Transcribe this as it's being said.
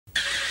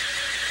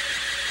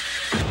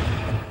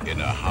in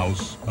a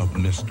house of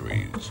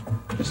mysteries.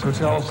 This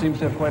hotel seems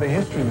to have quite a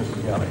history,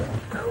 Mrs. Gallagher.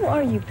 Who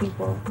are you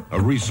people? A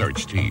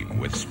research team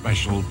with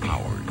special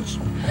powers.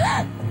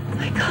 Oh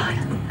my God.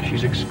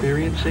 She's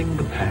experiencing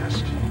the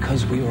past.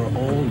 Because we are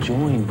all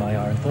joined by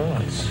our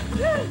thoughts.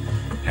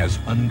 Has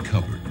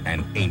uncovered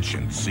an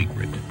ancient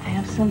secret. I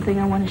have something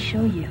I want to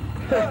show you.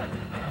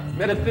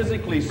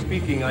 Metaphysically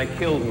speaking, I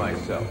killed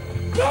myself.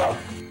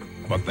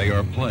 But they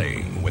are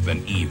playing with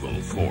an evil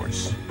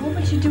force. What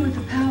would you do with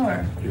the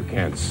power? You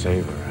can't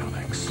save her,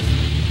 Alex.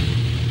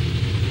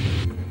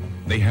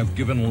 They have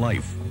given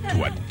life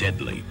to a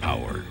deadly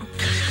power.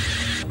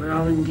 We're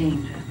all in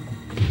danger.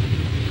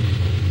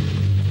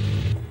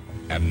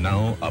 And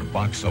now a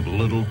box of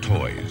little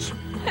toys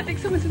I think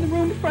someone's in the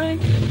room,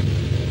 Frank.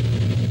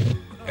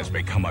 has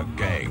become a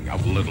gang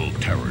of little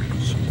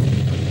terrors.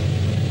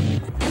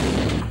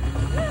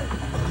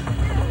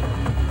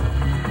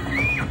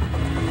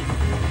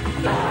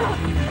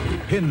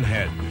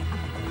 Pinhead,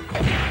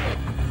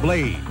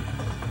 Blade,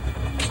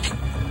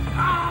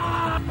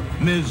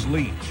 Ms.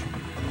 Leach,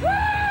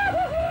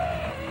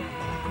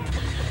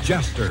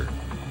 Jester,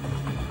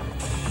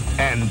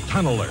 and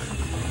Tunneler.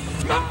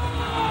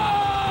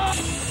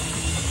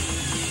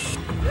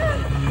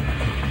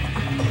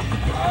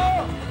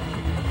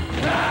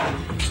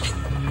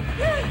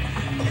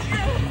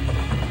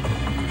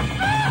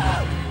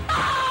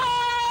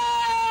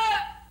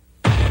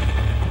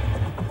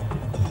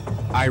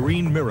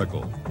 Irene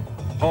Miracle,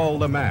 Paul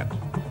Lamatt,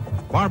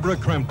 Barbara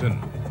Crampton,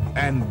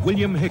 and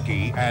William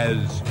Hickey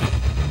as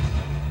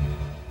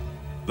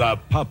the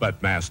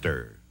Puppet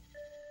Master.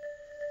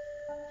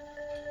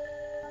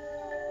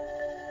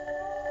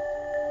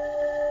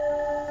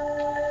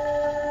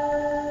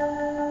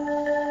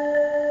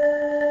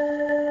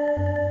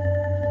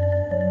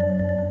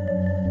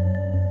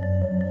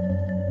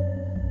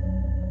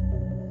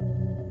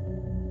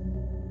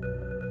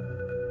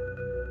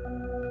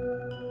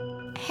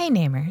 Hey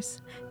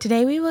Namers,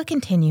 today we will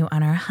continue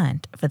on our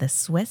hunt for the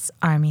Swiss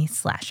Army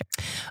slasher.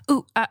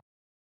 Ooh,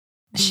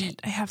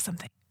 shit, I have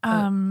something.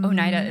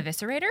 Oneida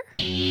Eviscerator?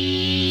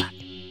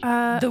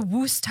 The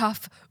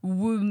Wusthof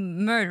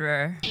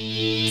Murderer.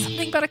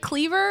 Something about a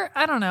cleaver?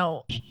 I don't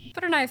know.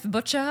 Butter Knife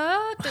Butcher?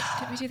 Did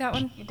we do that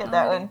one? You did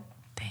that one.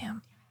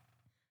 Damn.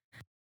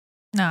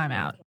 No, I'm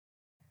out.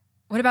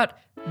 What about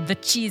the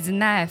Cheese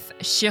Knife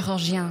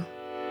Chirurgien?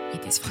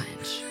 It is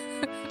French.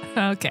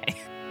 Okay.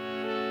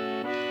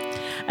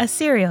 A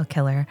serial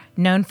killer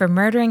known for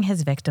murdering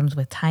his victims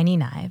with tiny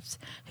knives,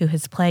 who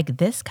has plagued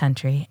this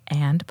country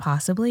and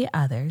possibly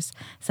others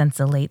since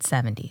the late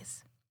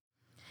 70s.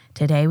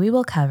 Today we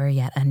will cover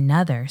yet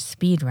another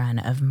speed run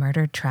of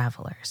murdered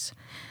travelers,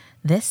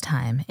 this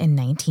time in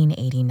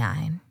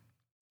 1989.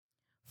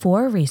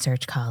 4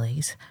 research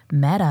colleagues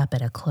met up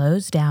at a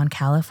closed-down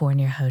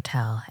California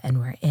hotel and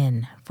were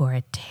in for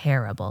a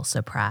terrible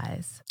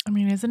surprise. I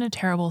mean, isn't a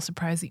terrible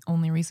surprise the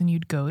only reason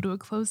you'd go to a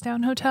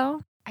closed-down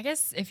hotel? I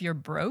guess if you're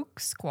broke,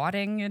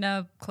 squatting in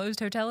a closed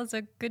hotel is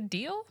a good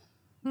deal.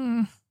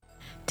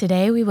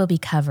 Today we will be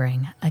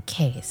covering a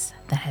case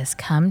that has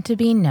come to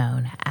be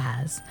known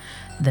as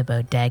the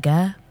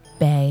Bodega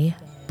Bay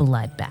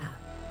Bloodbath.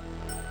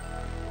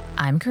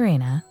 I'm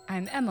Karina.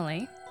 I'm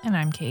Emily. And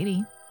I'm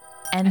Katie.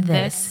 And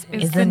this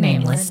is The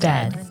Nameless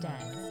Dead.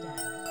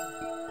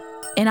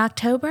 In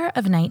October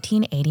of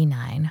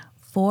 1989,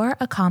 4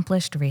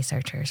 accomplished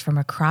researchers from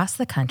across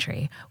the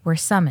country were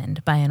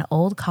summoned by an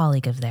old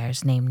colleague of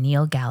theirs named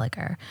Neil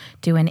Gallagher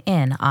to an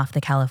inn off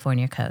the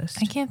California coast.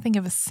 I can't think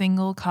of a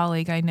single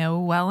colleague I know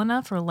well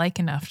enough or like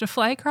enough to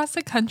fly across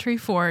the country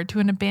for to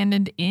an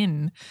abandoned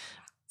inn.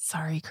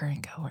 Sorry,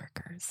 current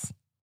coworkers.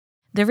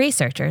 The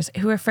researchers,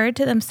 who referred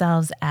to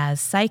themselves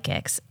as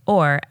psychics,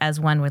 or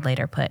as one would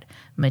later put,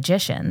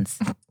 magicians.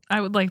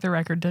 I would like the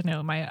record to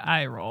know my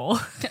eye roll.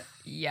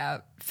 Yeah,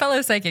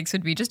 fellow psychics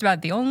would be just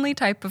about the only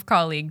type of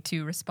colleague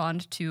to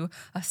respond to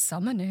a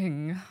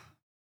summoning.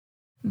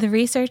 The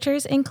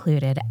researchers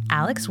included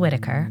Alex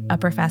Whitaker, a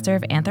professor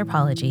of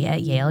anthropology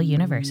at Yale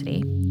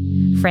University,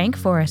 Frank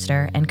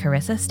Forrester and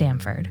Carissa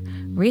Stamford,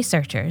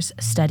 researchers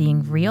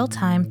studying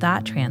real-time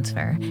thought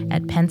transfer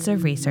at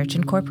Pensive Research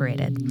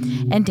Incorporated,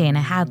 and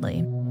Dana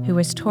Hadley, who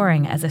was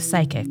touring as a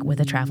psychic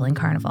with a traveling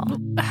carnival.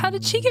 How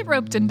did she get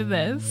roped into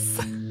this?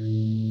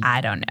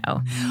 I don't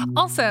know.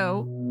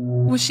 Also,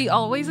 was she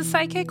always a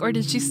psychic, or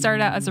did she start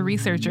out as a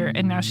researcher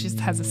and now she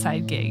has a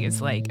side gig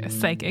as like a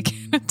psychic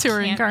in a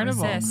touring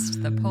carnival? Can't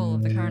resist the pull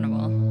of the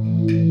carnival.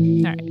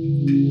 All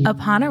right.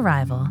 Upon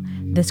arrival,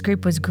 this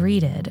group was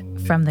greeted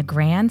from the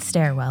grand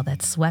stairwell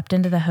that swept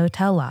into the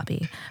hotel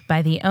lobby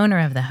by the owner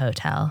of the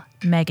hotel,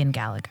 Megan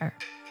Gallagher,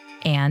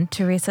 and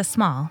Teresa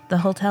Small, the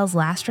hotel's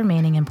last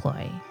remaining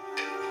employee.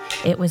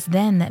 It was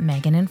then that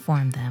Megan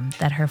informed them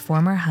that her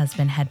former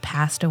husband had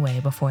passed away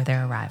before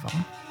their arrival.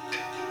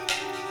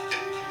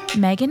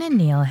 Megan and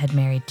Neil had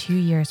married 2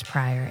 years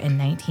prior in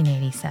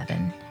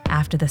 1987,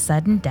 after the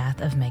sudden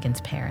death of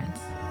Megan's parents.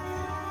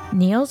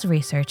 Neil's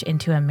research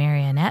into a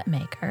marionette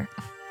maker.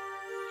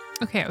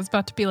 Okay, I was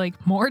about to be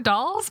like, more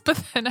dolls,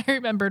 but then I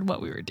remembered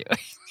what we were doing.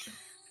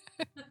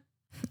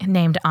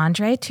 named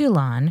Andre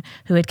Toulon,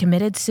 who had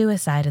committed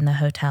suicide in the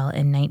hotel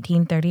in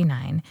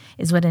 1939,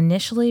 is what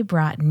initially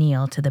brought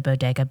Neil to the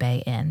Bodega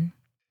Bay Inn.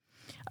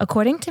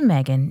 According to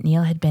Megan,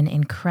 Neil had been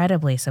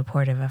incredibly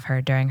supportive of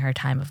her during her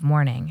time of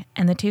mourning,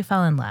 and the two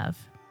fell in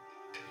love.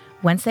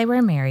 Once they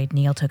were married,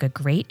 Neil took a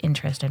great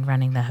interest in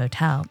running the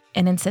hotel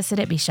and insisted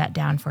it be shut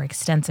down for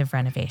extensive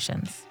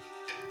renovations.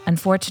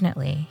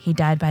 Unfortunately, he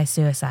died by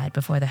suicide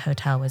before the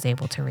hotel was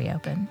able to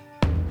reopen.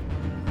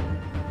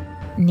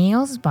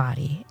 Neil's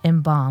body,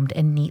 embalmed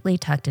and neatly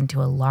tucked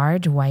into a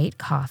large white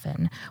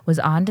coffin, was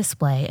on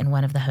display in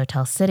one of the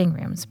hotel's sitting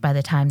rooms by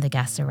the time the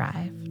guests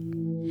arrived.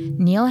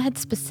 Neil had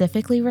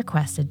specifically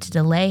requested to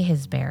delay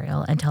his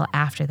burial until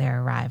after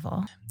their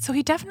arrival. So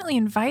he definitely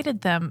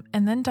invited them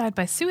and then died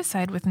by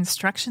suicide with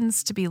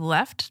instructions to be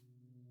left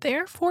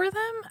there for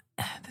them?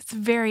 That's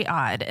very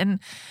odd.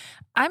 And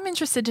I'm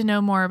interested to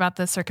know more about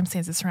the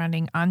circumstances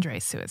surrounding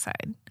Andre's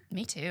suicide.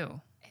 Me too.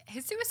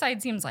 His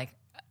suicide seems like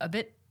a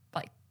bit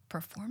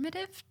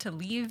performative to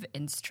leave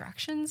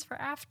instructions for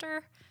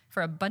after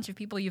for a bunch of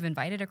people you've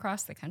invited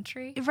across the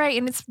country. Right,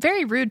 and it's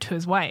very rude to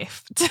his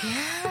wife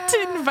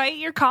to invite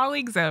your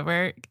colleagues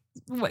over,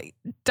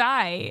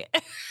 die,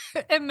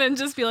 and then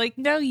just be like,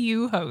 no,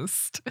 you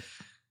host.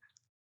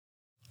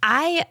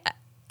 I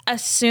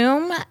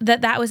assume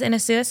that was in a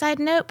suicide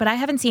note, but I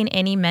haven't seen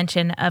any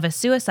mention of a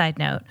suicide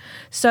note.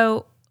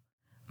 So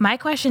my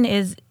question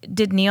is,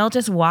 did Neil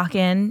just walk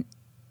in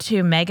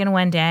to Megan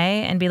one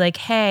day and be like,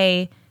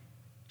 hey,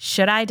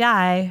 should I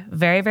die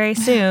very, very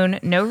soon?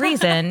 No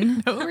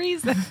reason. No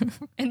reason.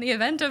 In the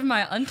event of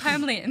my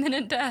untimely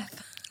imminent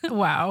death.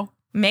 Wow.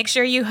 Make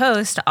sure you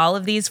host all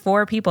of these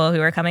 4 people who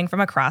are coming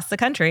from across the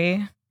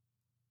country.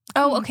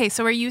 Oh, okay.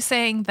 So are you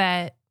saying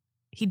that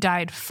he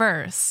died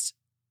first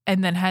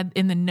and then had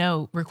in the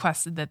note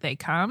requested that they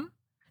come?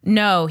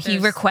 No, he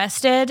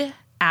requested,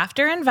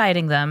 after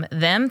inviting them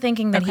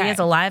thinking that he is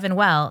alive and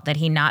well, that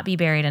he not be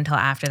buried until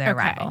after their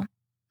arrival.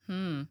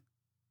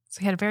 So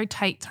he had a very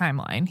tight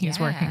timeline he was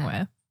working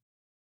with.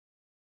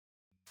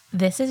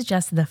 This is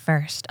just the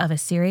first of a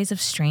series of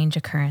strange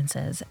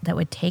occurrences that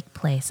would take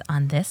place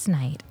on this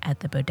night at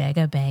the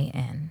Bodega Bay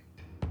Inn.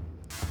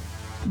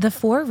 The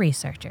 4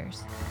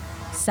 researchers,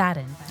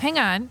 saddened. Hang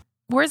on.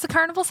 Where's the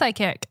carnival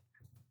psychic?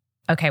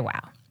 Okay,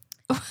 wow.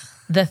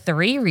 The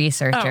 3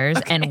 researchers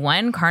and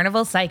 1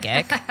 carnival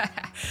psychic.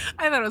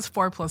 I thought it was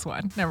 4 plus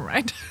 1. Never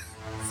mind.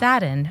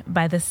 Saddened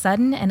by the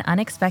sudden and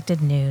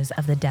unexpected news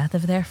of the death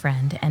of their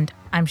friend, and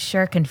I'm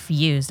sure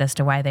confused as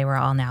to why they were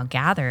all now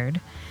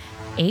gathered,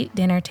 ate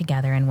dinner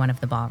together in one of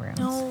the ballrooms.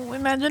 Oh,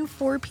 imagine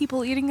 4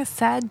 people eating a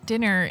sad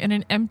dinner in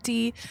an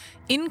empty,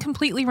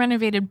 incompletely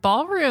renovated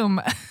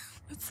ballroom.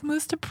 That's the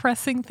most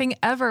depressing thing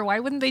ever. Why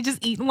wouldn't they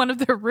just eat in one of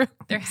their rooms?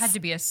 There had to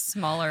be a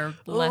smaller,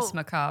 less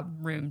macabre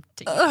room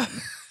to eat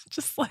in.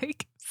 Just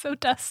so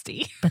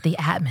dusty. But the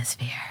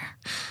atmosphere.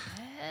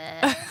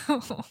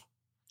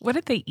 What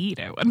did they eat,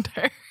 I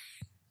wonder?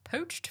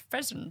 Poached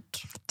pheasant.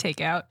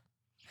 Takeout.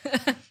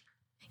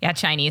 Yeah,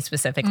 Chinese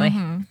specifically.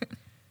 Mm-hmm.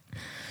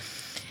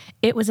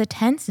 It was a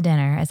tense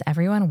dinner as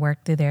everyone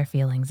worked through their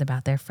feelings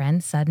about their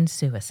friend's sudden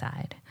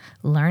suicide,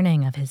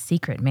 learning of his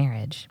secret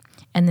marriage,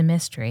 and the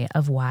mystery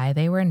of why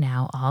they were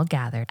now all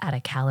gathered at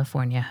a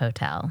California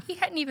hotel. He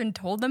hadn't even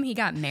told them he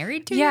got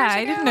married 2 years ago? Yeah,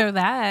 I didn't know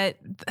that.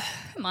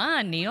 Come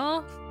on,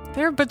 Neil.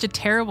 They're a bunch of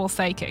terrible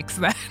psychics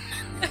then.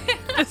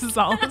 This is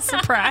all a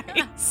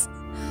surprise.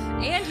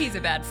 And he's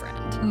a bad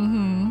friend.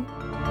 Mm-hmm.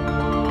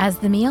 As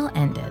the meal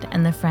ended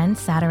and the friends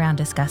sat around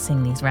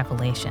discussing these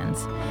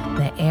revelations,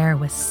 the air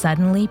was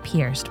suddenly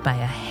pierced by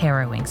a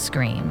harrowing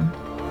scream.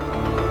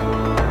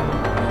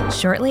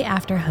 Shortly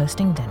after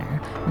hosting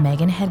dinner,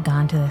 Megan had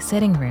gone to the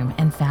sitting room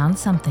and found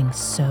something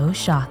so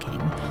shocking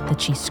that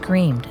she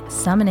screamed,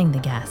 summoning the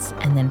guests,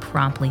 and then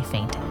promptly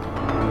fainted.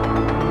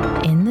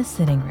 In the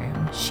sitting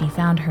room, she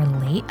found her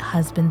late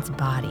husband's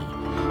body,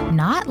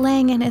 not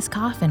laying in his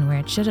coffin where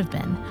it should have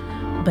been,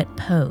 but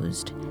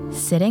posed,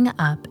 sitting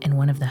up in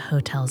one of the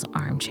hotel's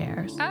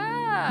armchairs.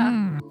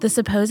 The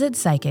supposed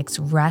psychics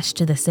rushed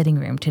to the sitting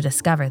room to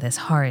discover this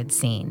horrid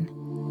scene.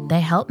 They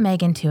helped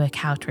Megan to a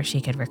couch where she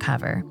could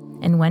recover,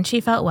 and when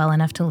she felt well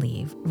enough to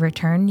leave,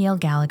 returned Neil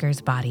Gallagher's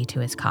body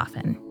to his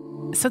coffin.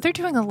 So they're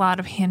doing a lot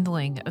of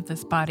handling of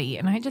this body,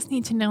 and I just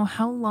need to know,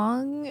 how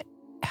long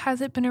has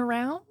it been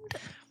around?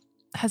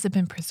 Has it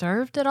been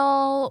preserved at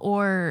all,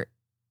 or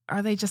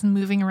are they just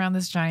moving around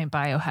this giant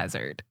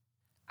biohazard?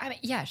 I mean,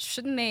 yeah,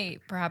 shouldn't they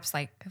perhaps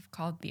have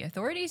called the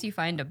authorities? You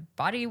find a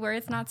body where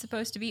it's not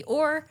supposed to be?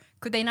 Or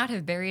could they not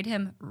have buried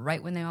him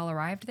right when they all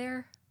arrived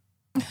there?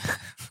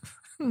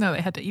 No,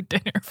 they had to eat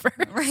dinner first.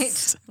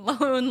 Right.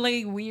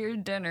 Lonely,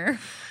 weird dinner.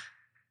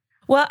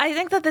 Well, I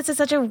think that this is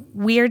such a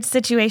weird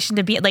situation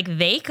to be.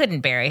 They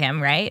couldn't bury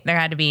him, right? There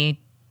had to be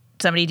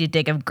somebody to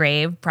dig a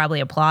grave, probably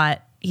a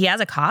plot. He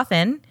has a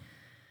coffin.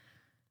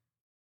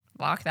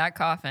 Lock that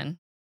coffin.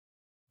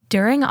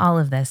 During all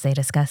of this, they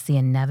discussed the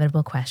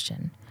inevitable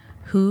question: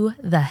 who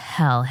the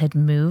hell had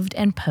moved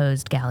and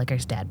posed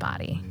Gallagher's dead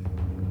body?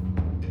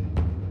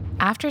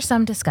 After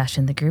some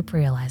discussion, the group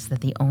realized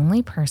that the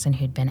only person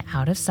who'd been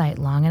out of sight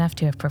long enough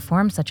to have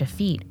performed such a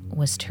feat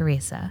was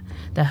Teresa,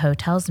 the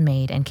hotel's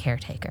maid and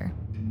caretaker.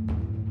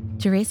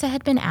 Teresa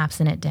had been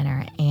absent at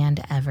dinner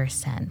and ever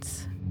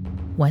since.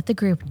 What the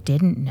group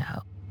didn't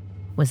know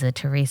was that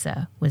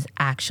Teresa was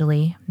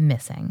actually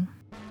missing.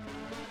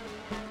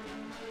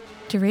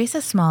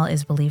 Teresa Small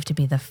is believed to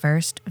be the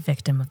first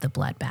victim of the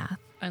bloodbath.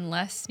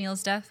 Unless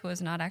Neil's death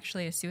was not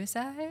actually a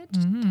suicide.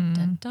 Dun,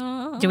 dun,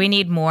 dun. Do we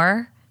need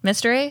more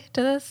mystery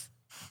to this?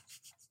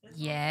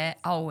 Yeah,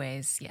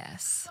 always,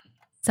 yes.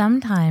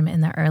 Sometime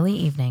in the early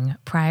evening,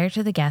 prior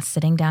to the guests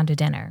sitting down to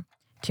dinner,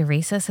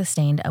 Teresa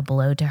sustained a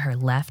blow to her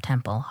left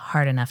temple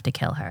hard enough to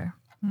kill her.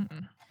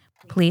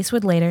 Police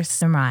would later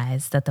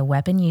surmise that the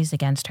weapon used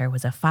against her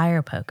was a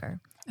fire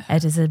poker,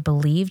 as it is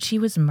believed she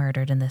was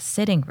murdered in the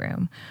sitting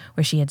room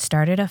where she had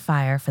started a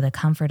fire for the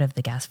comfort of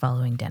the guests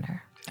following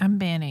dinner. I'm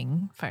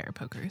banning fire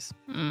pokers.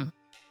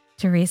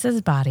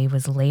 Teresa's body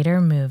was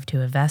later moved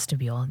to a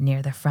vestibule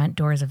near the front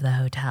doors of the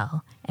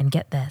hotel, and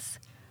get this,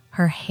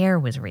 her hair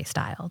was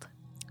restyled.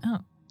 Oh,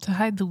 to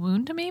hide the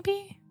wound,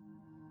 maybe?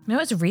 No,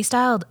 it was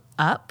restyled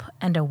up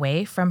and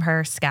away from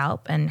her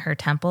scalp and her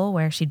temple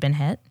where she'd been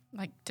hit.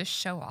 Like to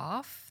show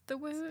off the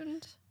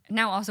wound.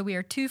 Now also we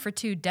are 2 for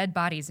 2 dead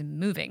bodies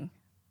moving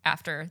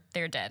after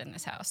they're dead in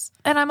this house.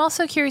 And I'm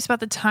also curious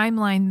about the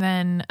timeline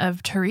then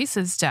of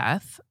Teresa's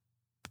death,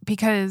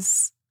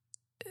 because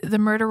the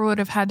murderer would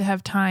have had to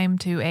have time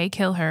to A,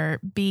 kill her,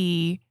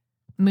 B,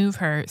 move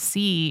her,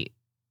 C,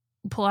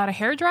 pull out a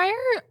hairdryer,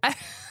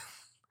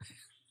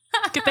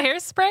 get the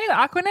hairspray, the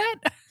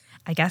Aquanet.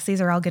 I guess these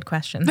are all good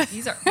questions.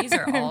 These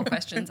are all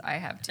questions I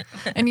have too.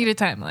 I need a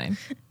timeline.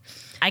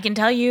 I can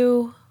tell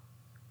you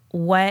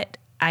what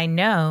I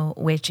know,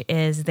 which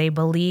is they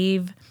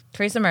believe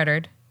Teresa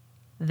murdered,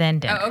 then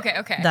dinner. Oh,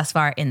 okay. Thus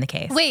far in the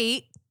case.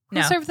 Wait,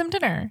 No. who served them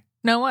dinner?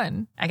 No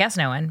one. I guess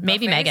no one.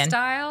 Maybe Buffet Megan.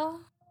 style.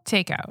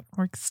 Takeout.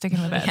 We're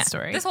sticking with that Yeah.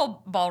 story. This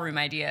whole ballroom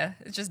idea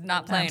is just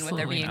not playing with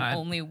there Absolutely being not.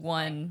 only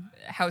one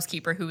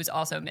housekeeper who was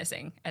also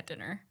missing at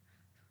dinner.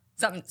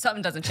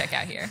 Something doesn't check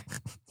out here.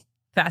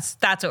 That's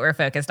what we're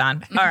focused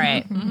on. All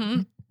right.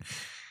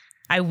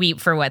 I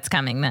weep for what's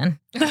coming then.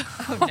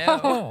 Oh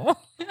no.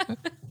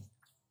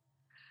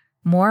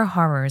 More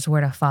horrors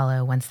were to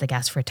follow once the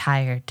guests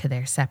retired to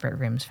their separate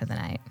rooms for the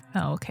night.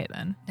 Oh, okay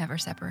then. Never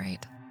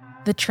separate.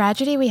 The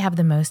tragedy we have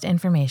the most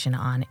information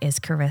on is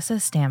Carissa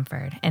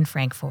Stamford and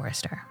Frank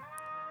Forrester.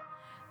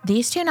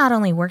 These two not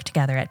only worked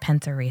together at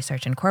Penther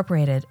Research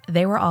Incorporated,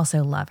 they were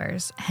also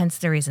lovers, hence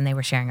the reason they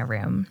were sharing a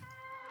room.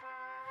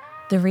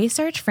 The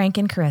research Frank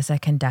and Carissa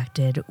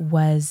conducted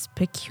was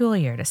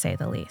peculiar, to say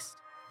the least.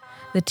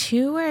 The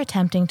two were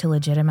attempting to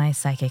legitimize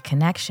psychic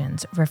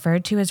connections,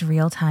 referred to as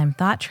real-time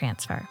thought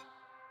transfer.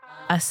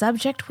 A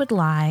subject would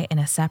lie in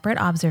a separate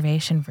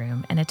observation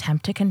room and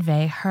attempt to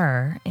convey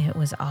her, it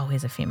was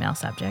always a female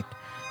subject,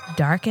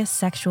 darkest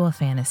sexual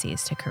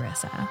fantasies to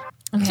Carissa.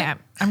 Okay,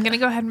 I'm going to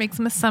go ahead and make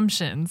some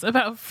assumptions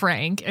about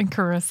Frank and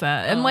Carissa.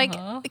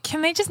 And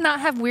can they just not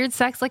have weird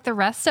sex like the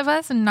rest of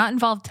us and not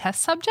involve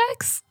test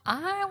subjects?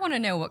 I want to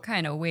know what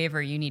kind of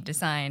waiver you need to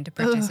sign to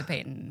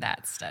participate in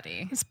that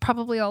study. It's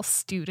probably all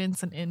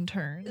students and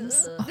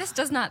interns. This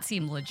does not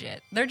seem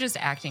legit. They're just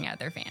acting out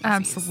their fantasies.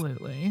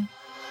 Absolutely.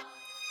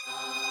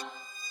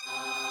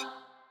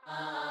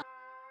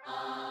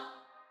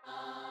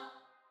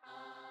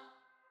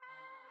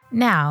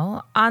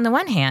 Now, on the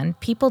one hand,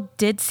 people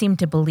did seem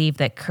to believe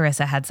that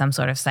Carissa had some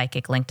sort of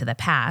psychic link to the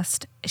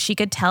past. She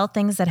could tell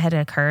things that had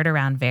occurred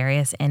around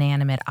various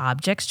inanimate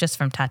objects just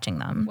from touching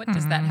them. What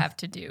does that have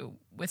to do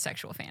with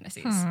sexual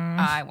fantasies?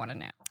 I want to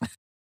know.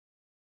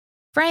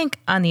 Frank,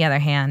 on the other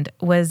hand,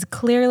 was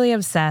clearly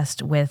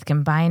obsessed with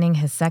combining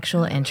his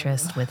sexual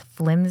interest with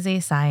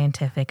flimsy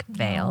scientific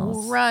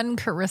veils. Run,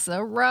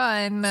 Carissa,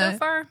 run. So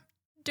far,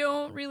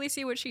 don't really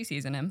see what she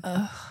sees in him.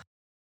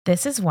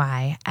 This is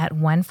why, at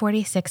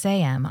 1:46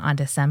 a.m. on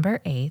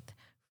December 8th,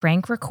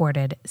 Frank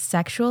recorded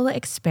Sexual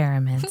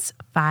Experiments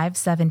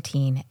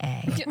 517A.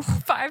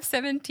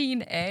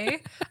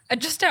 517A?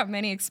 Just how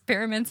many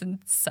experiments and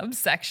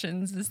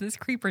subsections is this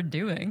creeper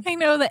doing? I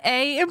know the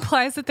A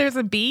implies that there's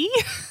a B.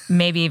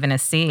 Maybe even a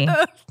C.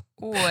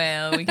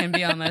 Well, we can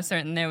be almost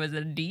certain there was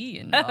a D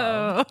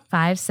involved.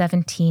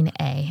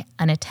 517A,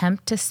 an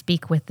attempt to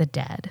speak with the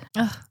dead.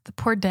 The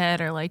poor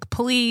dead are like,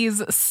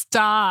 please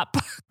stop.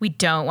 We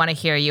don't want to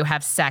hear you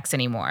have sex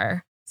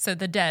anymore. So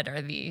the dead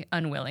are the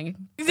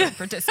unwilling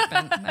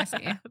participant. I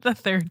see. The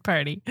third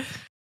party.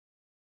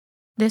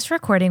 This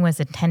recording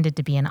was intended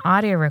to be an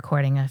audio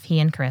recording of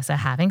he and Carissa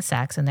having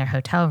sex in their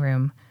hotel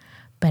room,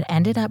 but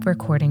ended up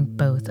recording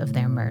both of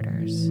their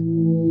murders.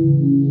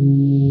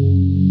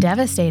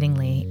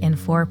 Devastatingly, in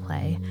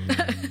foreplay.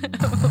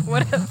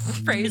 What a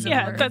phrase of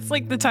words. That's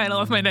like the title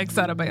of my next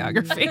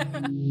autobiography.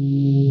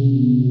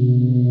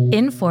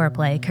 In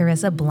foreplay,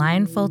 Carissa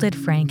blindfolded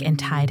Frank and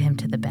tied him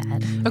to the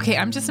bed. Okay,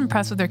 I'm just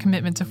impressed with their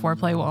commitment to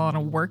foreplay while on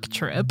a work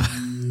trip.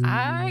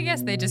 I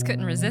guess they just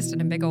couldn't resist in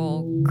a big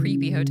old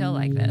creepy hotel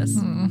like this.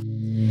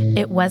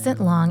 It wasn't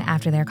long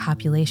after their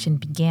copulation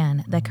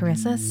began that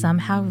Carissa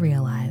somehow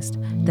realized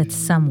that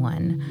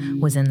someone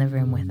was in the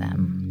room with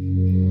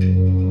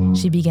them.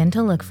 She began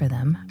to look for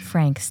them,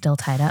 Frank still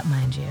tied up,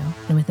 mind you,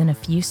 and within a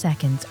few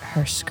seconds,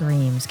 her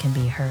screams can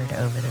be heard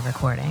over the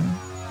recording.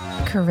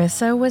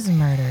 Carissa was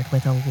murdered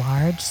with a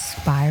large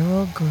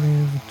spiral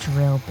groove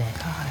drill bit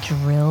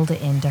drilled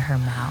into her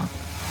mouth.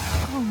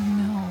 Oh,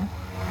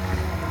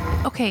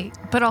 no. Okay,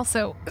 but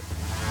also,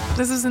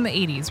 this was in the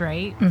 80s,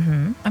 right?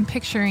 Mm-hmm. I'm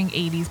picturing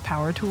 80s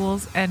power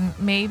tools, and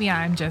maybe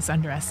I'm just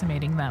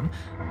underestimating them.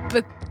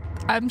 But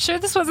I'm sure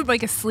this wasn't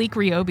like a sleek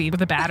Ryobi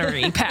with a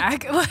battery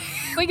pack.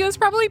 Like it was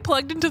probably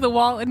plugged into the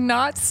wall and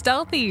not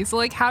stealthy. So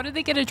like, how did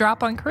they get a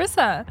drop on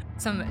Carissa?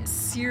 Some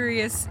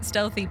serious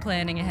stealthy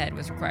planning ahead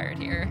was required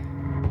here.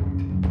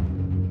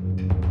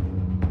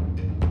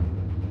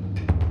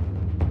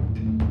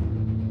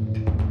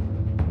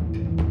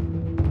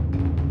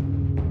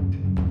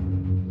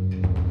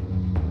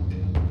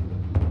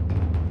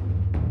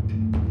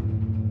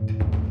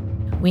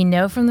 We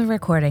know from the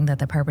recording that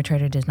the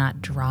perpetrator did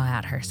not draw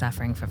out her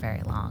suffering for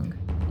very long.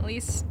 At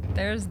least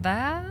there's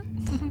that.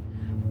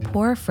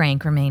 Poor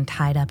Frank remained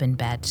tied up in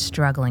bed,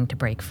 struggling to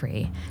break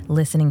free,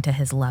 listening to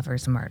his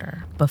lover's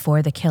murder,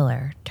 before the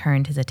killer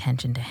turned his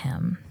attention to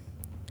him.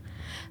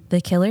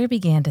 The killer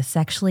began to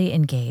sexually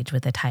engage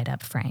with the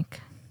tied-up Frank.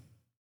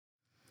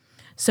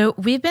 So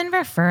we've been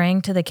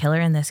referring to the killer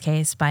in this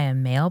case by a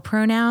male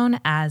pronoun,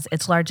 as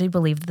it's largely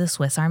believed the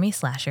Swiss Army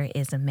slasher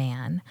is a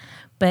man.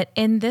 But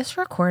in this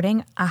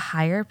recording, a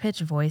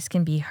higher-pitched voice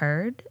can be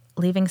heard,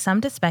 leaving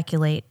some to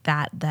speculate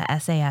that the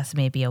SAS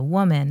may be a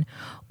woman,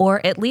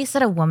 or at least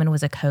that a woman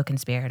was a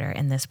co-conspirator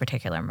in this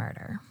particular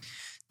murder.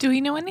 Do we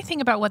know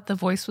anything about what the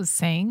voice was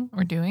saying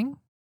or doing?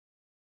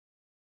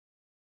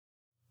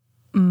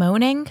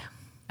 Moaning.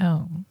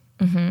 Oh.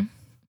 Mm-hmm.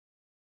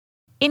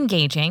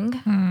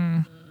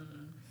 Engaging.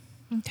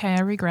 Okay, I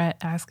regret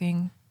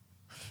asking.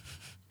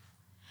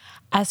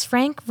 As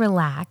Frank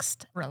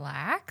relaxed.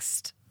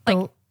 Relaxed?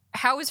 Like,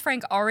 how is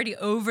Frank already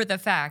over the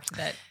fact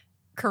that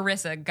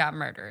Carissa got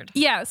murdered?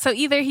 Yeah, so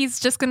either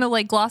he's just going to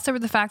like gloss over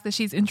the fact that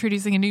she's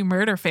introducing a new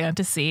murder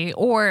fantasy,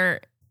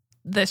 or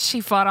that she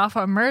fought off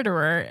a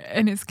murderer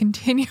and is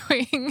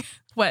continuing,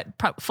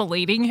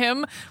 filleting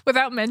him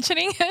without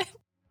mentioning it?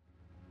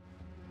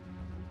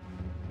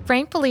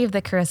 Frank believed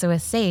that Carissa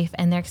was safe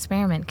and their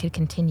experiment could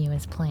continue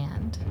as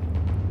planned.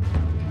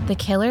 The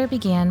killer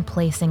began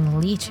placing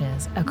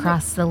leeches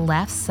across the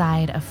left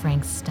side of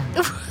Frank's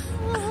stomach.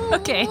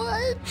 Okay.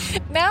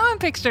 Now I'm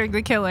picturing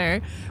the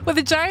killer with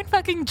a giant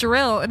fucking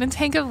drill and a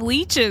tank of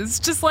leeches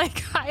just like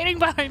hiding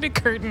behind a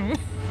curtain,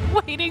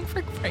 waiting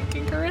for Frank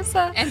and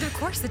Carissa. And of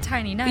course the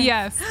tiny knife.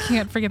 Yes,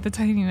 can't forget the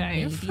tiny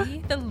knife.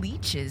 Maybe the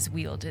leeches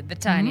wielded the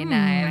tiny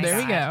knife. There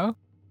we go.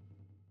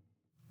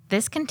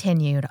 This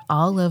continued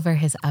all over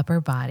his upper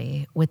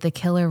body, with the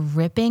killer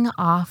ripping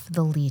off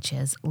the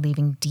leeches,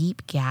 leaving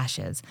deep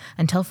gashes,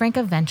 until Frank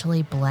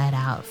eventually bled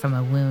out from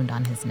a wound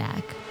on his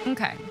neck.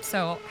 Okay,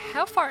 so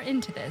how far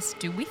into this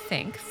do we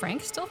think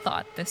Frank still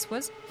thought this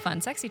was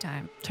fun, sexy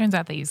time? Turns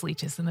out they use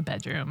leeches in the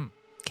bedroom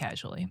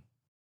casually.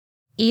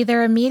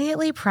 Either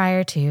immediately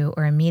prior to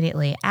or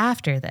immediately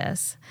after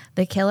this,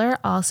 the killer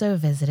also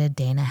visited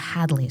Dana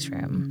Hadley's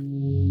room.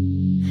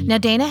 Now,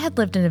 Dana had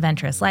lived an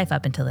adventurous life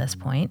up until this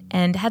point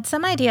and had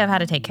some idea of how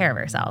to take care of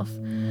herself.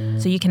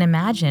 So you can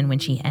imagine when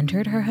she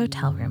entered her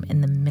hotel room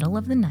in the middle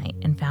of the night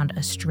and found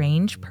a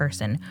strange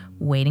person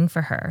waiting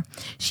for her,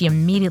 she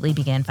immediately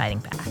began fighting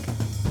back.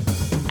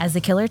 As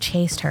the killer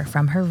chased her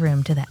from her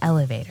room to the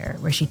elevator,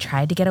 where she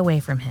tried to get away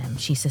from him,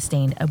 she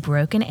sustained a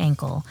broken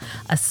ankle,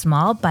 a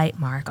small bite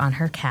mark on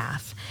her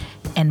calf,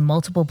 and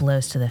multiple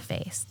blows to the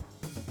face.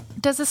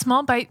 Does a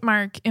small bite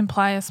mark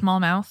imply a small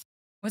mouth?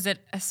 Was it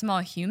a small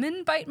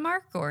human bite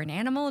mark or an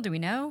animal? Do we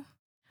know?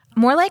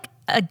 More like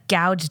a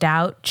gouged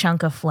out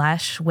chunk of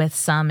flesh with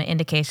some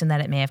indication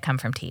that it may have come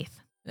from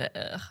teeth.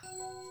 Ugh.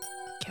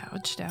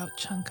 Gouged out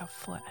chunk of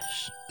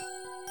flesh.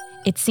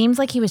 It seems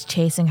like he was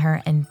chasing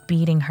her and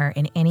beating her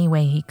in any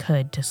way he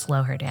could to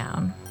slow her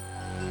down.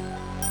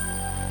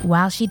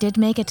 While she did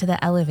make it to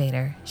the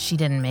elevator, she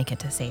didn't make it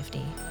to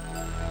safety.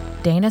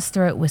 Dana's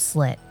throat was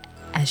slit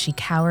as she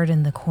cowered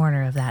in the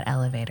corner of that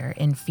elevator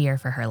in fear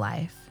for her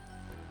life.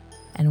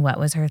 And what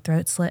was her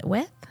throat slit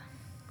with?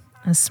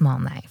 A small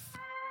knife.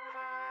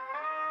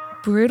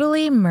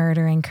 Brutally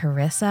murdering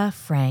Carissa,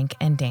 Frank,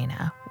 and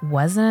Dana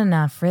wasn't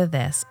enough for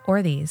this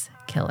or these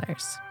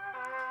killers.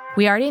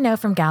 We already know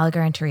from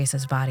Gallagher and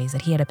Teresa's bodies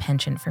that he had a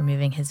penchant for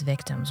moving his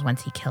victims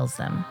once he kills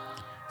them.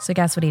 So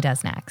guess what he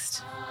does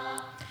next?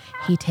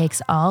 He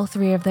takes all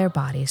three of their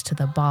bodies to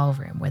the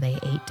ballroom where they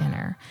ate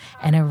dinner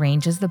and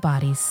arranges the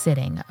bodies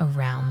sitting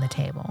around the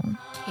table.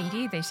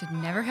 Katie, they should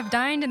never have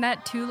dined in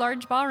that too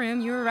large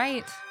ballroom. You were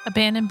right.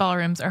 Abandoned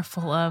ballrooms are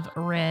full of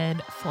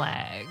red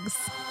flags.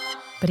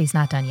 But he's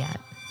not done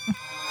yet.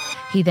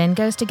 He then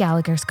goes to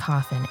Gallagher's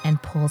coffin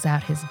and pulls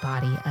out his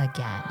body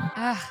again.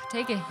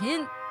 Take a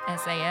hint,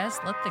 SAS.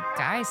 Let the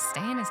guy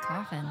stay in his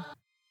coffin.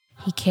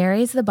 He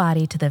carries the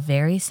body to the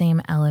very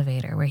same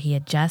elevator where he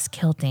had just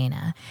killed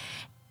Dana,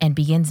 and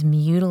begins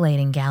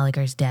mutilating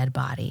Gallagher's dead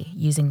body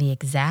using the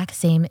exact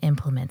same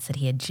implements that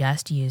he had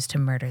just used to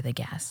murder the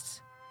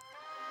guests.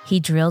 He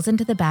drills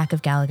into the back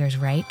of Gallagher's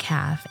right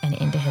calf and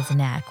into his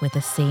neck with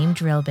the same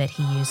drill bit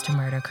he used to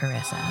murder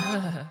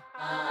Carissa.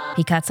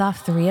 He cuts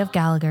off 3 of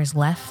Gallagher's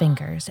left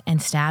fingers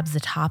and stabs the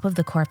top of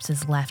the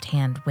corpse's left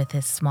hand with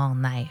his small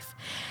knife.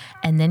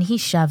 And then he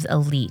shoves a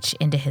leech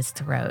into his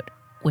throat,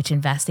 which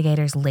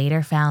investigators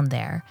later found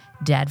there,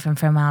 dead from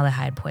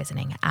formaldehyde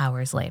poisoning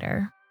hours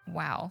later.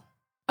 Wow.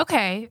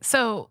 Okay,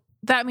 so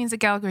that means that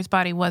Gallagher's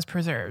body was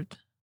preserved.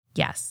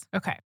 Yes.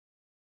 Okay.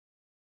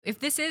 If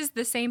this is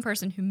the same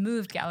person who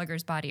moved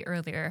Gallagher's body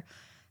earlier,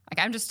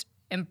 like, I'm just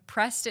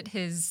impressed at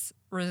his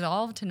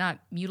resolve to not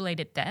mutilate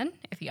it then,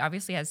 if he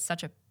obviously has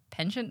such a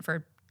penchant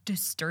for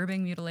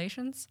disturbing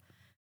mutilations.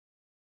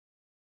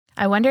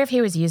 I wonder if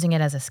he was using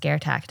it as a scare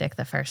tactic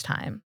the first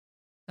time.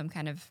 Some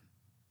kind of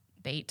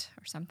bait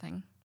or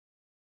something.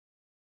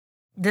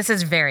 This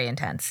is very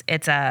intense.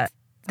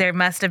 There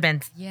must have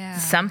been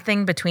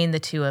something between the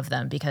two of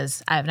them,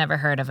 because I've never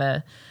heard of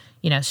a,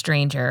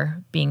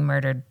 stranger being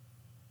murdered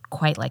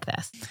quite like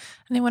this.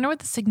 And I wonder what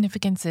the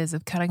significance is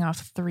of cutting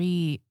off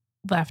 3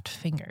 left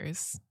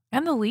fingers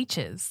and the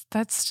leeches.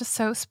 That's just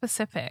so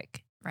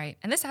specific. Right.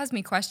 And this has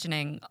me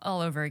questioning all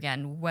over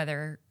again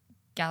whether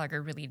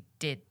Gallagher really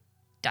did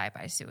die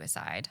by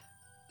suicide.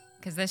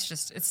 Because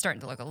it's starting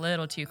to look a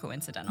little too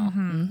coincidental.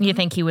 Mm-hmm. You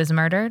think he was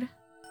murdered?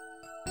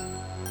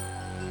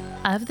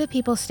 Of the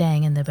people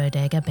staying in the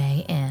Bodega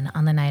Bay Inn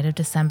on the night of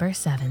December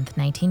 7th,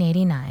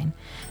 1989,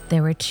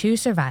 there were 2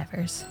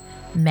 survivors,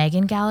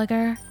 Megan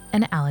Gallagher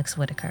and Alex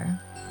Whitaker,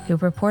 who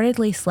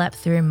reportedly slept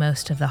through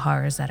most of the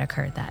horrors that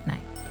occurred that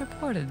night.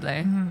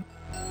 Purportedly. Mm-hmm.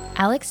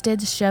 Alex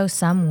did show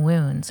some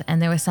wounds, and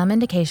there was some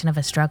indication of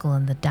a struggle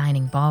in the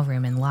dining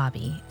ballroom and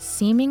lobby,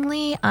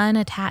 seemingly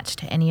unattached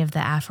to any of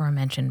the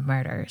aforementioned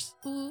murders.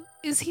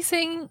 Is he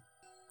saying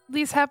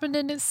these happened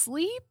in his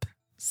sleep?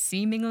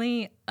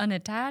 Seemingly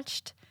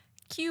unattached?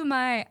 Cue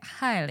my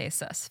highly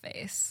sus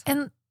face.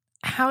 And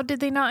how did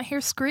they not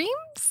hear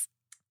screams?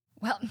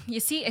 Well,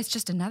 you see, it's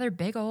just another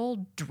big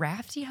old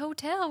drafty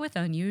hotel with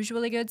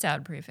unusually good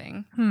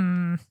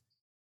soundproofing.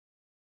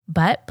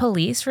 But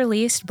police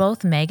released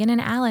both Megan and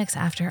Alex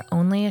after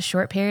only a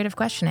short period of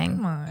questioning.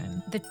 Come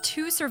on. The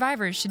 2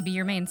 survivors should be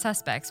your main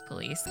suspects,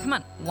 police. Come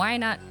on, why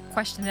not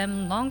question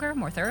them longer,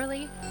 more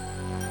thoroughly?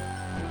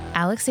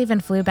 Alex even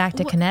flew back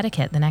to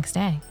Connecticut the next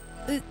day.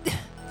 They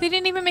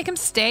didn't even make him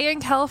stay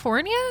in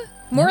California?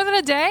 More than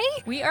a day?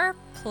 We are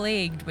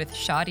plagued with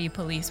shoddy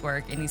police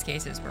work in these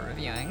cases we're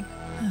reviewing.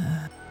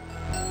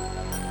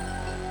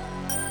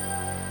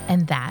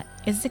 And that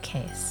is the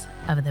case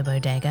of the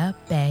Bodega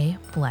Bay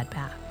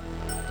Bloodbath.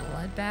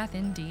 Bloodbath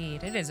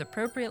indeed. It is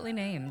appropriately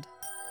named.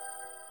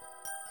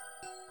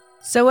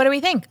 So what do we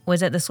think?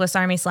 Was it the Swiss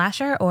Army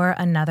slasher or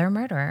another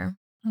murderer?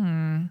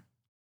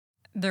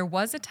 There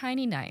was a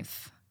tiny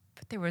knife,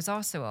 but there was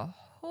also a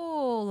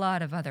whole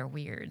lot of other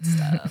weird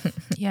stuff.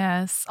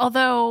 Yes.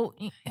 Although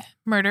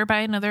murder by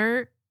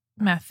another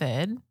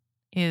method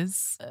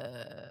is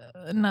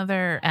An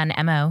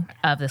MO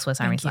of the Swiss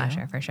Army Thank you.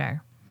 slasher, for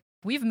sure.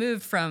 We've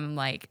moved from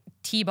like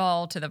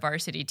T-ball to the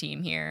varsity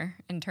team here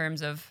in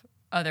terms of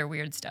other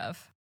weird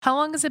stuff. How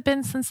long has it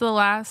been since the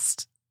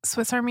last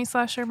Swiss Army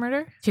slasher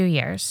murder? 2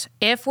 years.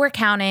 If we're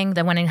counting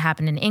the one that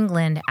happened in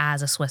England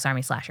as a Swiss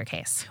Army slasher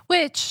case.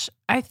 Which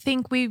I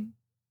think we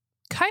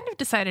kind of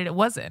decided it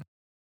wasn't.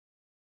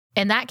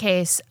 In that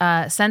case,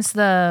 since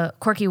the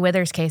Corky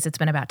Withers case, it's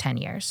been about 10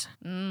 years.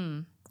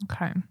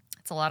 Okay.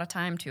 It's a lot of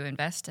time to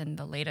invest in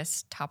the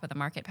latest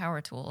top-of-the-market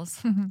power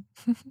tools.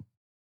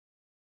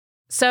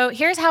 So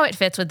here's how it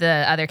fits with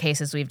the other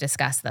cases we've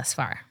discussed thus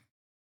far.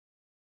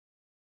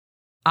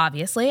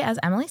 Obviously, as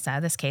Emily said,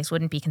 this case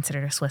wouldn't be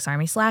considered a Swiss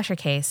Army slasher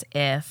case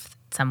if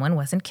someone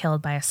wasn't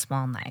killed by a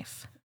small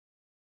knife.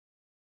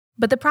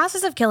 But the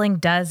process of killing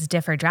does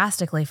differ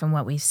drastically from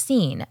what we've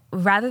seen.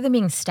 Rather than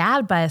being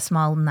stabbed by a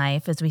small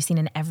knife, as we've seen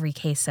in every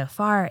case so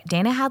far,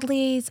 Dana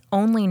Hadley's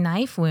only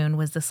knife wound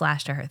was the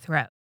slash to her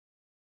throat.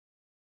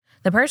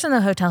 The person in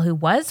the hotel who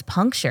was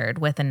punctured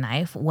with a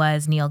knife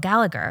was Neil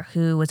Gallagher,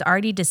 who was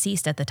already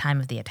deceased at the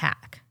time of the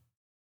attack.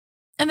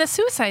 And the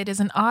suicide is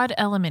an odd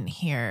element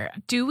here.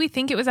 Do we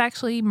think it was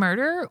actually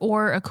murder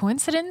or a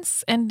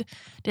coincidence? And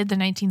did the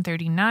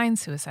 1939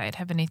 suicide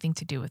have anything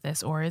to do with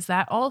this, or is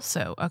that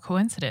also a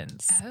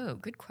coincidence? Oh,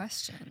 good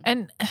question.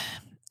 And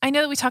I know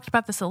that we talked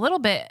about this a little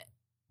bit,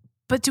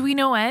 but do we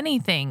know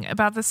anything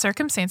about the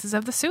circumstances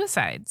of the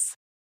suicides?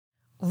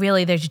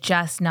 Really, there's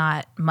just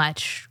not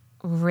much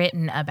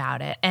written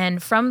about it.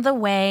 And from the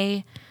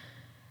way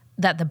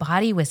that the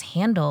body was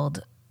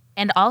handled,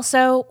 and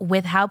also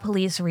with how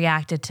police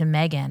reacted to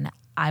Megan,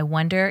 I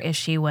wonder if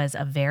she was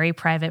a very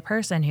private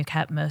person who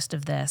kept most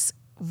of this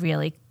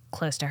really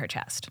close to her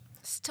chest.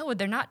 Still, would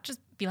there not just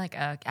be like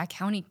a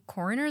county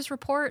coroner's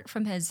report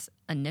from his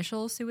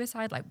initial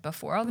suicide, like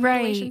before all the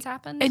mutilations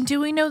happened? And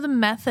do we know the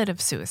method of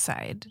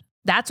suicide?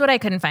 That's what I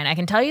couldn't find. I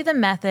can tell you the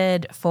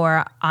method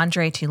for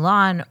Andre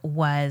Toulon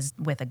was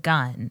with a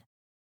gun.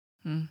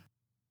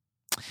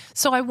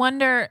 So I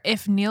wonder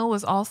if Neil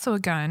was also a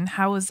gun,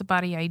 how was the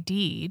body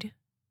ID'd?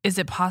 Is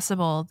it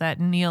possible that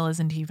Neil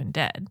isn't even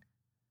dead?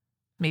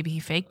 Maybe he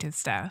faked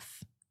his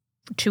death.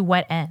 To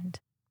what end?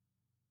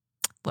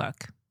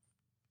 Look.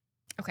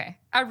 Okay.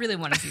 I really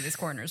want to see this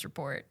coroner's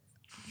report.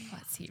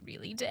 Was he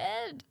really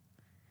dead?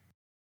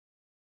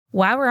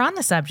 While we're on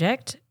the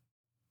subject,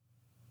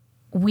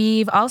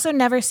 we've also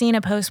never seen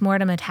a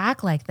post-mortem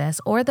attack like this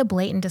or the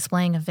blatant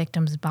displaying of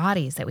victims'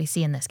 bodies that we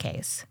see in this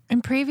case.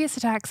 And previous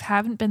attacks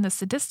haven't been this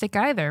sadistic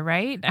either,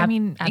 right? I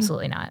mean,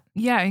 absolutely not.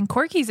 Yeah, in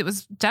Corky's, it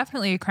was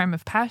definitely a crime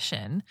of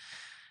passion.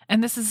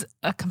 And this is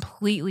a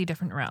completely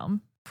different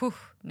realm. Whew,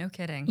 no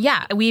kidding.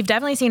 Yeah, we've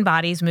definitely seen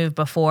bodies move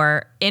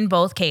before in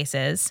both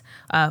cases,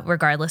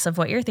 regardless of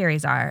what your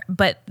theories are.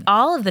 But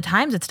all of the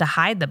times it's to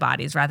hide the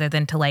bodies rather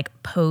than to like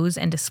pose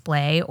and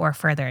display or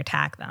further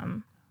attack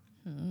them.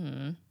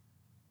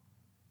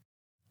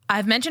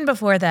 I've mentioned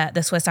before that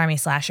the Swiss Army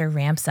slasher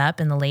ramps up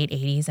in the late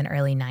 80s and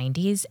early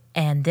 90s,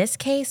 and this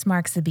case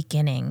marks the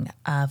beginning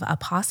of a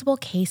possible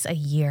case a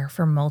year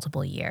for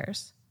multiple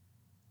years.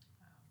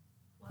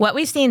 What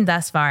we've seen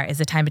thus far is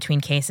the time between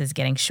cases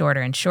getting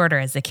shorter and shorter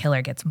as the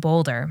killer gets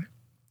bolder.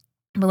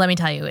 But let me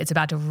tell you, it's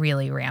about to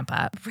really ramp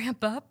up.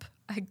 Ramp up?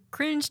 I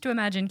cringe to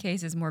imagine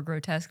cases more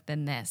grotesque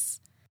than this.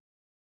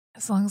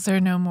 As long as there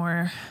are no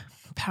more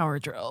power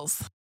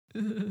drills.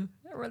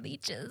 Or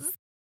leeches.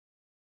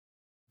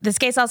 This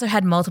case also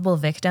had multiple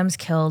victims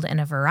killed in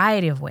a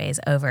variety of ways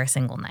over a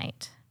single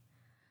night.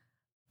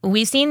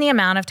 We've seen the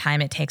amount of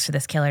time it takes for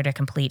this killer to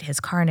complete his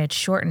carnage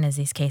shorten as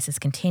these cases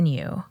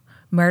continue.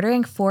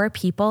 Murdering 4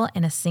 people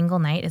in a single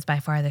night is by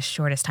far the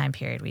shortest time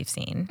period we've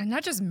seen. And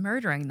not just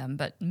murdering them,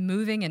 but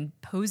moving and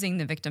posing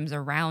the victims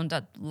around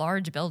a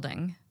large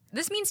building.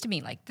 This means to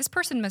me, like, this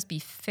person must be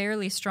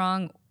fairly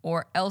strong,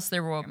 or else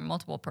there were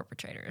multiple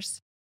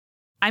perpetrators.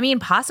 I mean,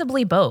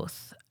 possibly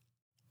both.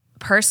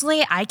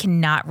 Personally, I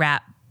cannot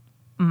wrap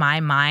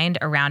my mind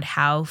around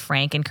how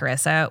Frank and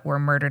Carissa were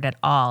murdered at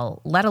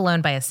all, let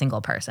alone by a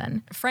single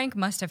person. Frank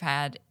must have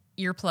had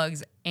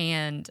earplugs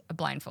and a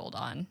blindfold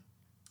on.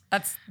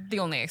 That's the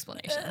only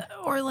explanation.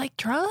 Or like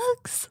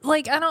drugs?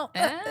 Like, I don't...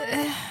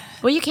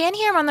 Well, you can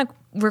hear him on the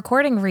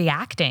recording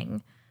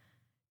reacting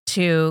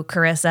to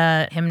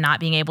Carissa, him not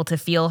being able to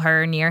feel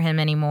her near him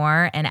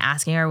anymore and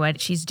asking her what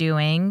she's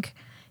doing,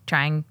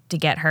 trying to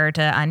get her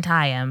to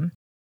untie him.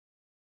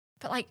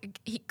 But, like,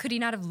 could he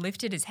not have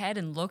lifted his head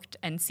and looked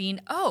and seen,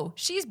 oh,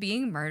 she's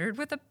being murdered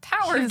with a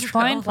power drill? She's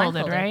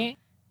blindfolded, right?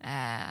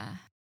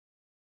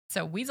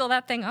 So weasel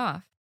that thing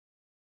off.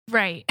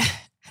 Right.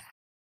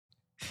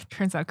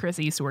 Turns out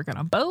Carissa used to work on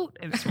a boat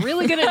and is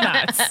really good at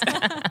knots.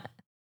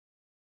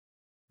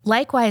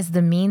 Likewise,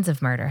 the means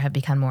of murder have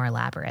become more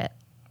elaborate.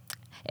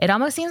 It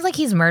almost seems like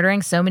he's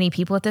murdering so many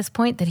people at this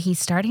point that he's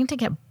starting to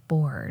get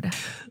bored.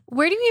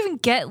 Where do you even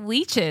get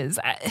leeches?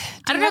 I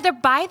don't know. They're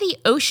by the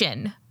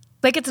ocean.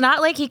 Like, it's not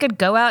like he could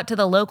go out to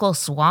the local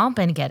swamp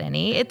and get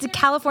any. It's a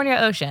California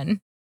ocean.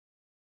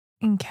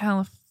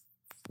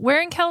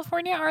 Where in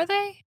California are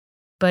they?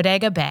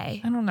 Bodega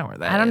Bay. I don't know where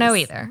that is. I don't know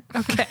either.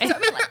 Okay. So, I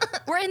mean,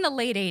 like, we're in the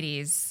late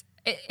 80s.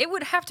 It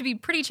would have to be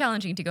pretty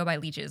challenging to go by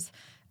leeches.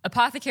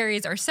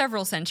 Apothecaries are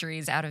several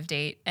centuries out of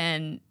date,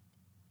 and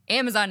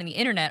Amazon and the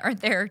internet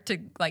aren't there to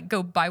like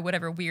go buy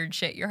whatever weird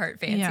shit your heart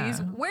fancies.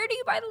 Yeah. Where do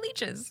you buy the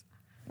leeches?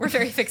 We're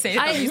very fixated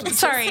on these leeches.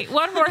 Sorry,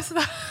 one more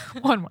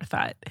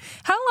thought.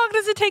 How long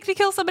does it take to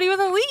kill somebody with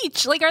a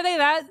leech? Like, are they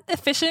that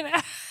efficient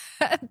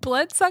at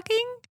blood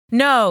sucking?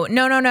 No.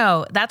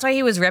 That's why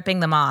he was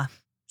ripping them off.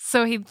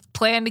 So he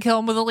planned to kill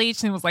him with a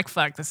leech and he was like,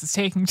 fuck, this is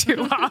taking too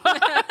long.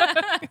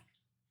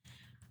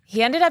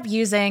 He ended up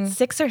using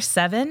 6 or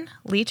 7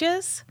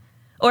 leeches,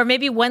 or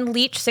maybe one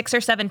leech 6 or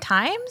 7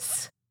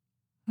 times.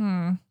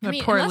 I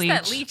mean, poor unless leech.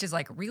 that leech is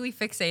like really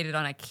fixated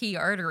on a key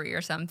artery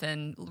or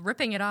something,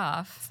 ripping it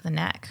off. It's the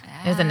neck.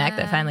 It was the neck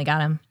that finally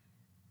got him.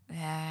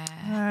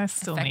 I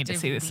still need to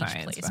see the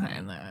science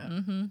behind that.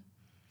 Mm-hmm.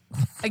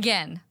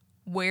 Again,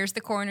 where's the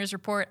coroner's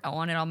report? I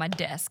want it on my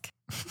desk.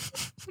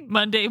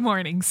 Monday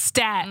morning,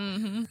 stat.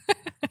 Mm-hmm.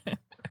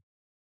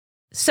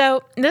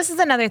 So this is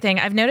another thing.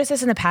 I've noticed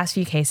this in the past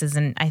few cases,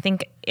 and I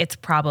think it's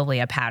probably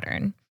a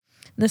pattern.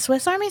 The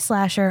Swiss Army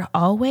slasher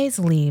always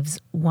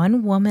leaves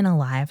one woman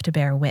alive to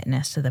bear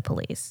witness to the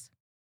police.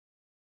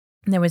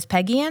 There was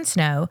Peggy Ann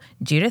Snow,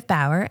 Judith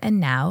Bauer, and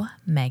now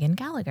Megan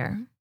Gallagher.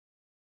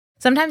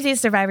 Sometimes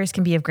these survivors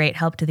can be of great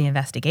help to the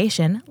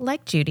investigation,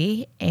 like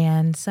Judy,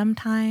 and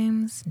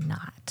sometimes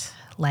not,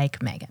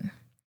 like Megan.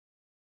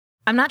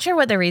 I'm not sure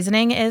what the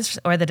reasoning is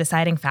or the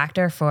deciding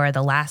factor for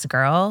the last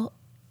girl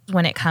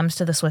when it comes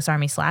to the Swiss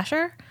Army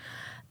slasher.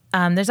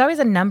 There's always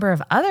a number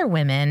of other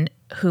women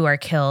who are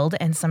killed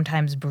and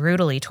sometimes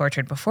brutally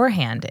tortured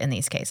beforehand in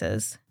these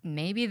cases.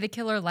 Maybe the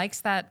killer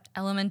likes that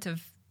element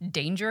of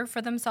danger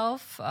for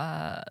themselves,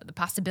 the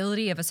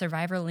possibility of a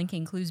survivor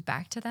linking clues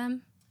back to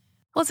them.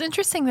 Well, it's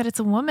interesting that it's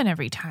a woman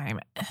every time.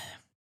 Does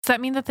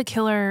that mean that the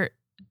killer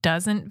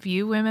doesn't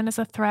view women as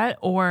a threat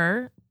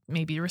or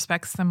maybe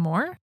respects them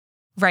more?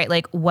 Right,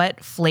 like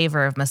what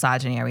flavor of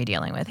misogyny are we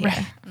dealing with here?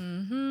 Right.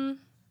 Mm-hmm.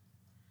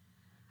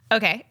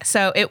 Okay,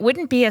 so it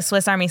wouldn't be a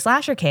Swiss Army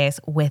slasher case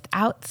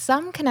without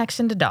some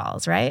connection to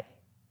dolls, right?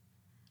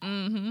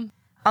 Mm-hmm.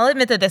 I'll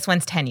admit that this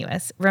one's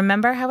tenuous.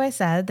 Remember how I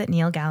said that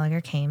Neil Gallagher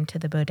came to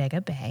the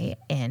Bodega Bay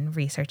Inn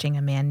researching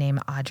a man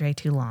named Audrey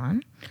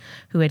Toulon,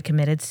 who had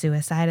committed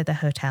suicide at the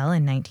hotel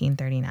in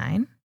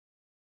 1939?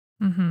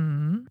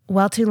 Mm-hmm.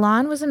 Well,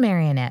 Toulon was a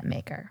marionette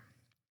maker.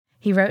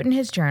 He wrote in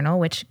his journal,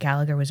 which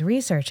Gallagher was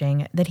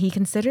researching, that he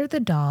considered the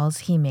dolls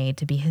he made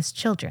to be his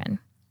children.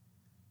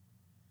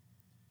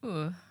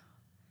 Ooh.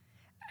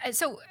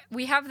 So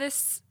we have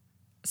this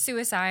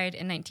suicide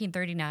in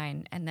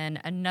 1939 and then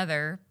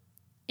another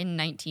in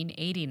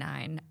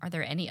 1989. Are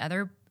there any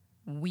other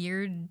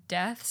weird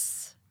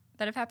deaths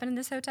that have happened in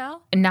this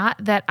hotel?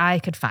 Not that I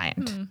could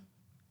find.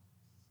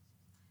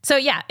 So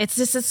yeah, it's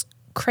just this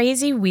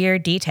crazy,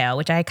 weird detail,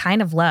 which I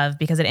kind of love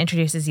because it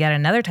introduces yet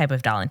another type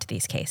of doll into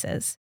these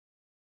cases.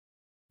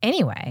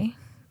 Anyway,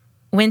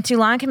 when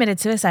Toulon committed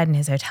suicide in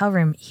his hotel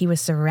room, he was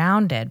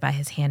surrounded by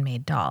his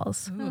handmade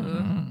dolls.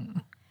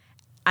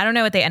 I don't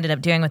know what they ended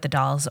up doing with the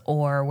dolls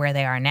or where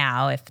they are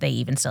now, if they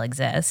even still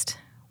exist.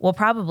 We'll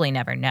probably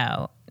never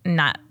know.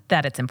 Not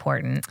that it's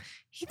important.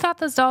 He thought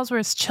those dolls were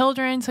his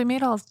children, so he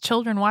made all his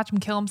children watch him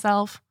kill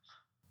himself.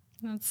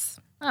 That's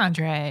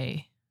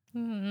Andre.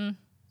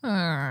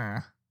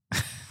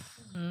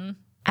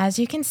 As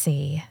you can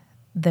see,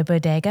 the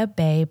Bodega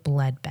Bay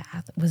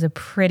bloodbath was a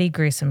pretty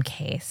gruesome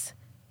case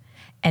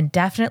and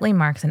definitely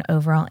marks an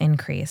overall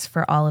increase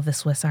for all of the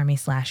Swiss Army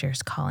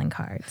slashers' calling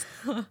cards.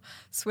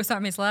 Swiss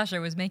Army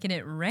Slasher was making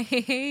it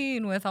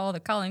rain with all the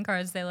calling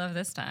cards they love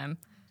this time.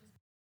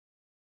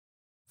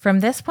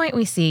 From this point,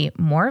 we see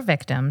more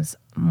victims,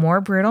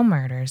 more brutal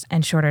murders,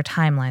 and shorter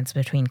timelines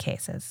between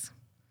cases.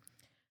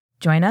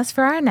 Join us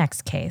for our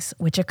next case,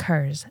 which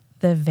occurs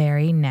the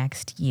very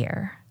next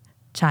year,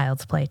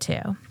 Child's Play 2.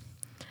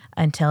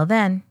 Until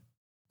then,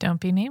 Don't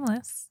be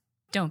nameless.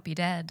 Don't be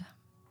dead.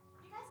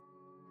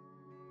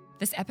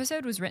 This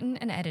episode was written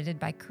and edited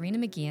by Karina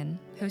McGeehan,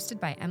 hosted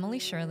by Emily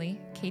Shirley,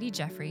 Katie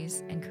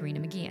Jeffries, and Karina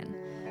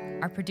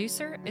McGeehan. Our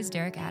producer is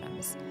Derek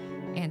Adams,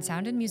 and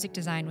sound and music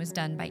design was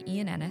done by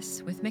Ian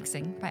Ennis, with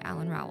mixing by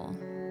Alan Rowell.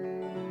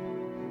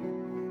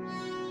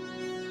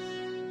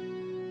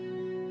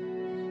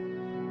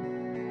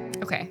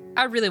 Okay,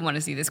 I really want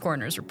to see this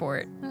coroner's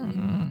report.